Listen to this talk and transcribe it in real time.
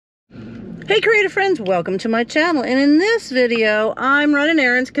Hey creative friends, welcome to my channel, and in this video I'm running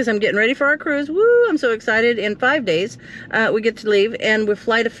errands because I'm getting ready for our cruise. Woo, I'm so excited. In 5 days we get to leave and we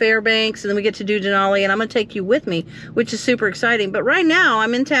fly to Fairbanks and then we get to do Denali, and I'm going to take you with me, which is super exciting. But right now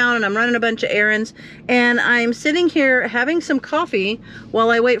I'm in town and I'm running a bunch of errands, and I'm sitting here having some coffee while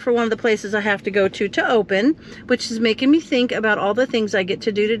I wait for one of the places I have to go to open, which is making me think about all the things I get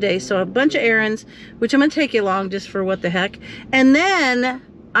to do today. So a bunch of errands, which I'm going to take you along just for what the heck, and then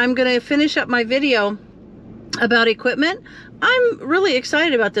I'm going to finish up my video about equipment. I'm really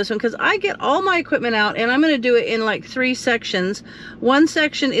excited about this one because I get all my equipment out and I'm going to do it in like 3 sections. One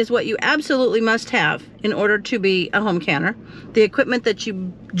section is what you absolutely must have in order to be a home canner. The equipment that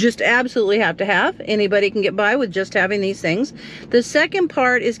you just absolutely have to have. Anybody can get by with just having these things. The second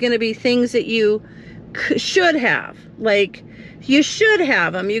part is going to be things that you should have. Like, you should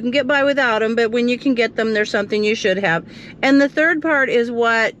have them. You can get by without them, but when you can get them, there's something you should have. And the third part is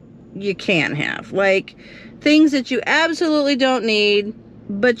what you can have. Like, things that you absolutely don't need,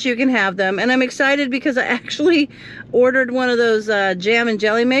 but you can have them. And I'm excited because I actually ordered one of those jam and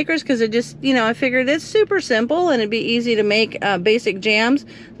jelly makers because it just, you know, I figured it's super simple and it'd be easy to make basic jams.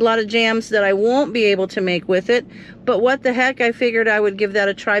 A lot of jams that I won't be able to make with it. But what the heck, I figured I would give that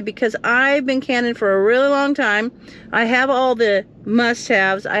a try because I've been canning for a really long time. I have all the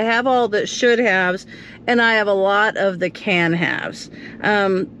must-haves, I have all the should-haves, and I have a lot of the can-haves.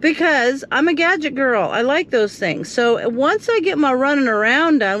 Because I'm a gadget girl. I like those things. So once I get my running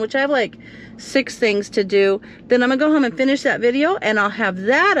around done, which I have like 6 things to do, then I'm gonna go home and finish that video, and I'll have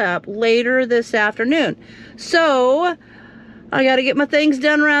that up later this afternoon. So I gotta get my things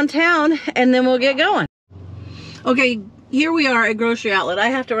done around town, and then we'll get going. Okay, here we are at Grocery Outlet. I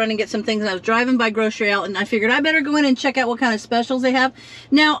have to run and get some things, and I was driving by Grocery Outlet, and I figured I better go in and check out what kind of specials they have.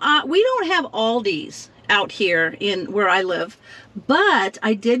 Now, we don't have Aldi's out here in where I live, but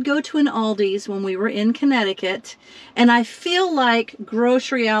I did go to an Aldi's when we were in Connecticut, and I feel like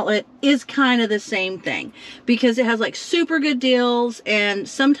Grocery Outlet is kind of the same thing because it has like super good deals, and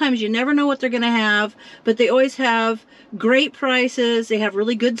sometimes you never know what they're gonna have, but they always have great prices. They have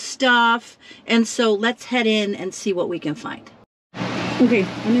really good stuff, and so let's head in and see what we can find. Okay,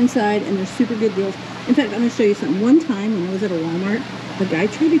 I'm inside and there's super good deals. In fact, I'm going to show you something. One time when I was at a Walmart, a guy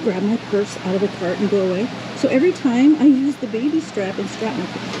tried to grab my purse out of the cart and go away. So every time I use the baby strap and strap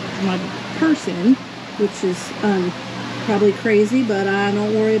my purse in, which is probably crazy, but I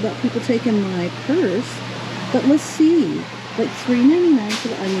don't worry about people taking my purse. But let's see, like $3.99 for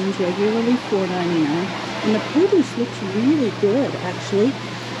the onions, regularly $4.99. And the produce looks really good, actually.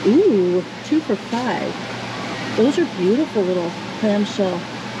 Ooh, 2 for $5. Those are beautiful little clamshell.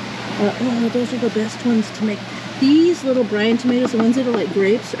 Oh, those are the best ones to make. These little brine tomatoes, the ones that are like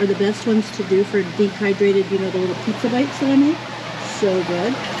grapes, are the best ones to do for dehydrated, you know, the little pizza bites that I make. So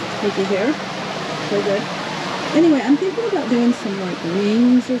good. Look at here. So good. Anyway, I'm thinking about doing some like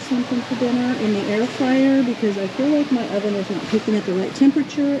wings or something for dinner in the air fryer because I feel like my oven is not cooking at the right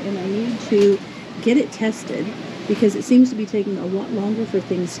temperature, and I need to get it tested because it seems to be taking a lot longer for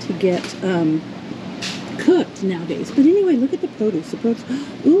things to get cooked nowadays. But anyway, look at the produce. The produce.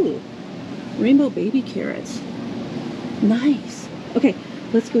 Ooh, rainbow baby carrots. Nice. Okay,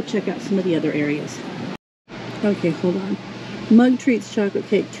 let's go check out some of the other areas. Okay, hold on. Mug Treats chocolate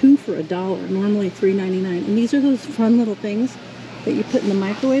cake, 2 for $1. Normally $3.99. And these are those fun little things that you put in the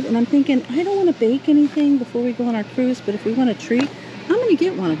microwave. And I'm thinking, I don't want to bake anything before we go on our cruise, but if we want a treat, I'm going to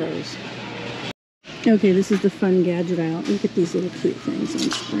get one of those. Okay, this is the fun gadget aisle. Look at these little cute things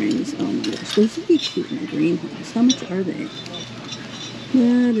on springs. Oh my gosh, those would be cute in a greenhouse. How much are they?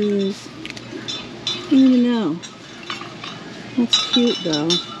 That is, I don't even know. That's cute though.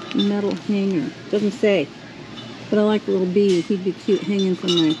 Metal hanger. Doesn't say. But I like the little bee. He'd be cute hanging from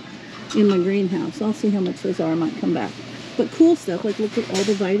in my greenhouse. I'll see how much those are. I might come back. But cool stuff. Like look at all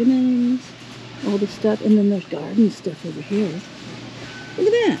the vitamins, all the stuff, and then there's garden stuff over here. Look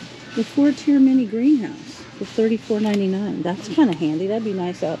at that. The 4-tier mini greenhouse for $34.99. That's kind of handy. That'd be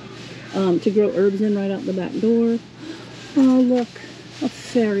nice out to grow herbs in right out the back door. Oh, look, a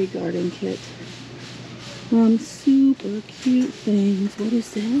fairy garden kit. Super cute things. What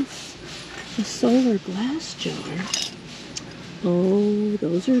is this? A solar glass jar. Oh,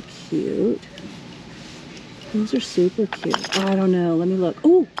 those are cute. Those are super cute. Oh, I don't know. Let me look.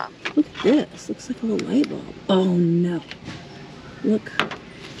 Oh, look at this. Looks like a little light bulb. Oh, no. Look.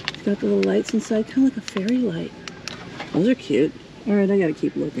 Got the little lights inside, kind of like a fairy light. Those are cute. Alright, I gotta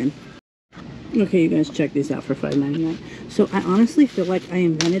keep looking. Okay, you guys, check these out for $5.99. So I honestly feel like I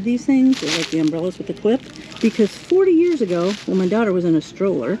invented these things. They're like the umbrellas with the clip. Because 40 years ago, when my daughter was in a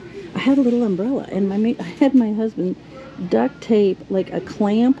stroller, I had a little umbrella. And I had my husband duct tape, like a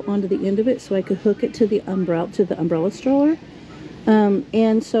clamp onto the end of it so I could hook it to the umbrella stroller.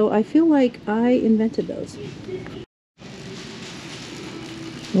 And so I feel like I invented those.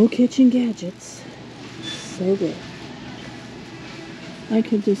 Oh, kitchen gadgets. So good. I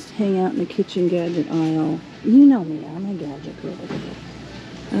could just hang out in the kitchen gadget aisle. You know me, I'm a gadget girl.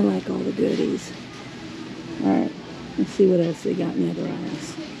 I like all the goodies. Alright, let's see what else they got in the other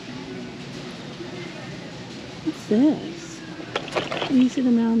aisles. What's this? Easy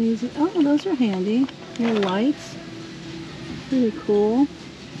to mount, easy. Oh, those are handy. Little lights. Really cool.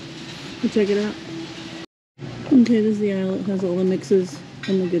 Check it out. Okay, this is the aisle. It has all the mixes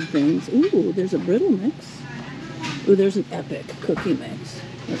and the good things. Ooh, there's a brittle mix. Ooh, there's an epic cookie mix.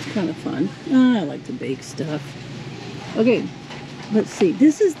 That's kind of fun. Oh, I like to bake stuff. Okay, let's see.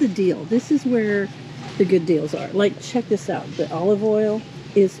 This is the deal. This is where the good deals are. Like, check this out. The olive oil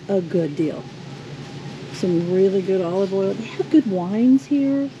is a good deal. Some really good olive oil. They have good wines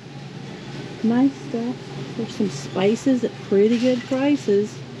here. Nice stuff. There's some spices at pretty good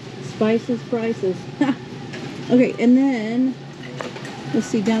prices. Spices, prices. Okay, and then, let's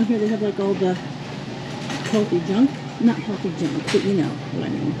see, down here they have like all the healthy junk. Not healthy junk, but you know what I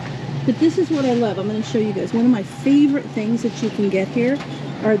mean. But this is what I love. I'm going to show you guys. One of my favorite things that you can get here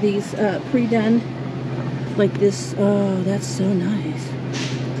are these pre-done, like this. Oh, that's so nice.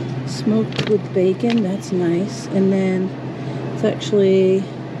 Smoked with bacon, that's nice. And then it's actually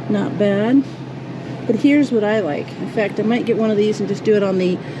not bad. But here's what I like. In fact, I might get one of these and just do it on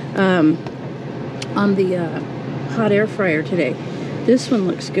the hot air fryer today. This one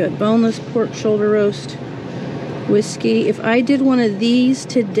looks good. Boneless pork shoulder roast, whiskey. If I did one of these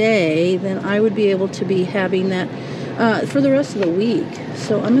today, then I would be able to be having that for the rest of the week.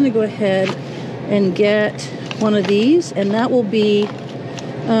 So I'm going to go ahead and get one of these, and that will be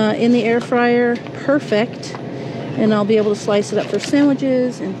in the air fryer. Perfect. And I'll be able to slice it up for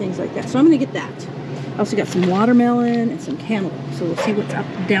sandwiches and things like that. So I'm going to get that. I also got some watermelon and some cantaloupe. So we'll see what's up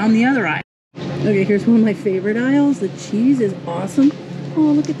down the other aisle. Okay, here's one of my favorite aisles. The cheese is awesome. Oh,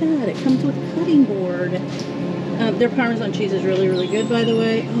 look at that. It comes with a cutting board. Their Parmesan cheese is really, really good, by the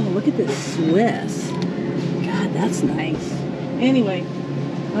way. Oh, look at this Swiss. God, that's nice. Anyway,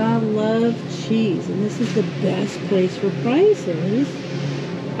 I love cheese, and this is the best place for prices.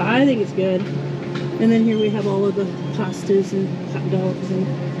 I think it's good. And then here we have all of the pastas and hot dogs and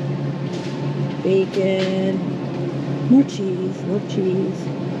bacon. More cheese. Love cheese.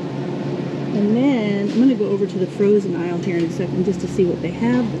 And then I'm going to go over to the frozen aisle here in a second just to see what they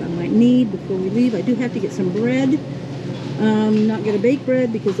have that I might need before we leave. I do have to get some bread. Not going to bake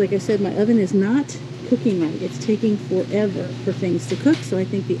bread because, like I said, my oven is not cooking right. It's taking forever for things to cook. So I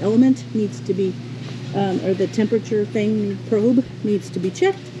think the element needs to be, or the temperature thing, probe needs to be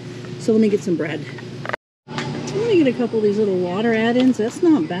checked. So let me get some bread. I'm going to get a couple of these little water add-ins. That's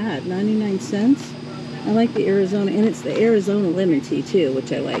not bad. 99 cents. I like the Arizona, and it's the Arizona lemon tea too,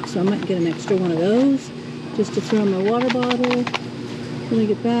 which I like. So I might get an extra one of those just to throw in my water bottle. Let me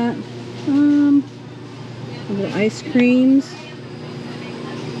get that. The ice creams.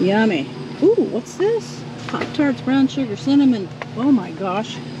 Yummy. Ooh, what's this? Pop-Tarts, brown sugar, cinnamon. Oh my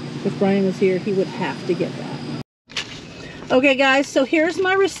gosh. If Brian was here, he would have to get that. Okay, guys, so here's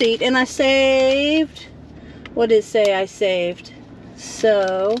my receipt, and I saved, what did it say I saved?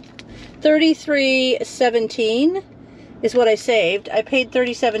 So $33.17 is what I saved. I paid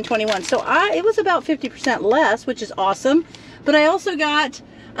 $37.21. So it was about 50% less, which is awesome. But I also got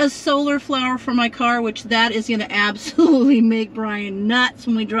a solar flower for my car, which that is going to absolutely make Brian nuts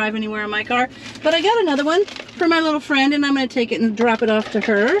when we drive anywhere in my car. But I got another one for my little friend, and I'm going to take it and drop it off to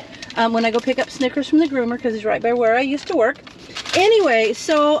her when I go pick up Snickers from the groomer, because he's right by where I used to work. Anyway,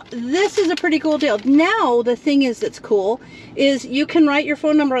 so this is a pretty cool deal. Now, the thing is that's cool is you can write your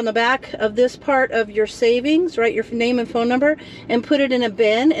phone number on the back of this part of your savings, write your name and phone number, and put it in a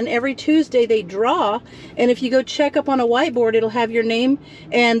bin, and every Tuesday they draw, and if you go check up on a whiteboard, it'll have your name,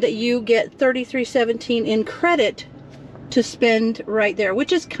 and you get $33.17 in credit to spend right there,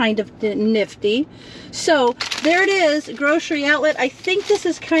 which is kind of nifty. So there it is, grocery outlet. I think this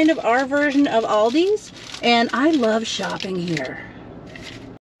is kind of our version of Aldi's, and I love shopping here.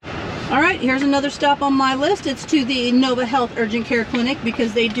 All right, here's another stop on my list. It's to the Nova Health Urgent Care Clinic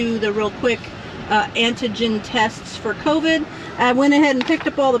because they do the real quick antigen tests for COVID. I went ahead and picked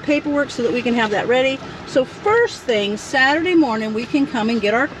up all the paperwork so that we can have that ready. So first thing, Saturday morning, we can come and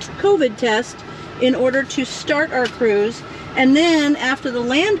get our COVID test in order to start our cruise. And then after the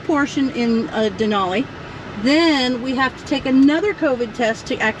land portion in Denali, then we have to take another COVID test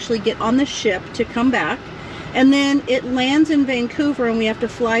to actually get on the ship to come back. And then it lands in Vancouver and we have to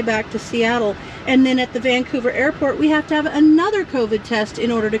fly back to Seattle. And then at the Vancouver airport, we have to have another COVID test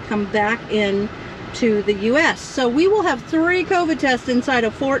in order to come back in to the US. So we will have 3 COVID tests inside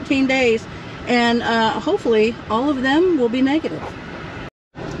of 14 days, and hopefully all of them will be negative.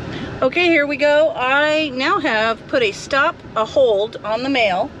 Okay, here we go. I now have put a hold on the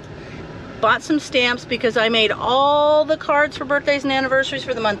mail, bought some stamps because I made all the cards for birthdays and anniversaries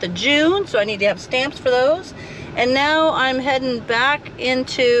for the month of June, so I need to have stamps for those. And now I'm heading back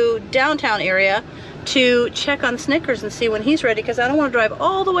into downtown area to check on Snickers and see when he's ready, because I don't want to drive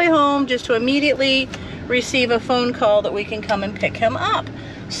all the way home just to immediately receive a phone call that we can come and pick him up.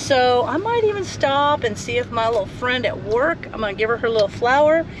 So I might even stop and see if my little friend at work, I'm going to give her little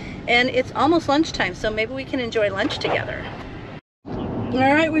flower, and it's almost lunchtime, so maybe we can enjoy lunch together. All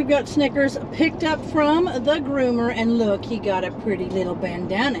right, we've got Snickers picked up from the groomer, and look, he got a pretty little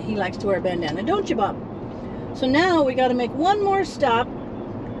bandana. He likes to wear a bandana, don't you, Bob? So now we got to make one more stop,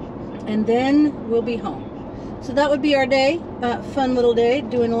 and then we'll be home. So that would be our day. Fun little day,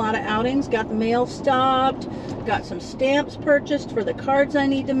 doing a lot of outings. Got the mail stopped, got some stamps purchased for the cards I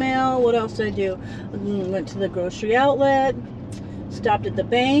need to mail. What else did I do? Went to the grocery outlet, stopped at the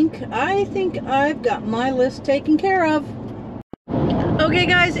bank. I think I've got my list taken care of. Okay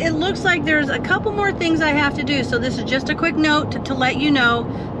guys, it looks like there's a couple more things I have to do, so this is just a quick note to let you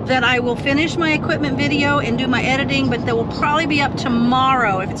know that I will finish my equipment video and do my editing, but that will probably be up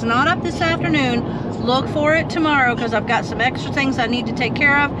tomorrow. If it's not up this afternoon, look for it tomorrow, because I've got some extra things I need to take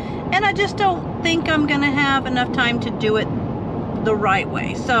care of, and I just don't think I'm gonna have enough time to do it the right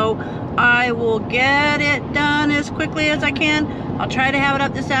way. So I will get it done as quickly as I can. I'll try to have it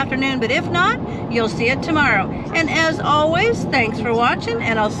up this afternoon, but if not, you'll see it tomorrow. And as always, thanks for watching,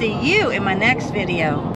 and I'll see you in my next video.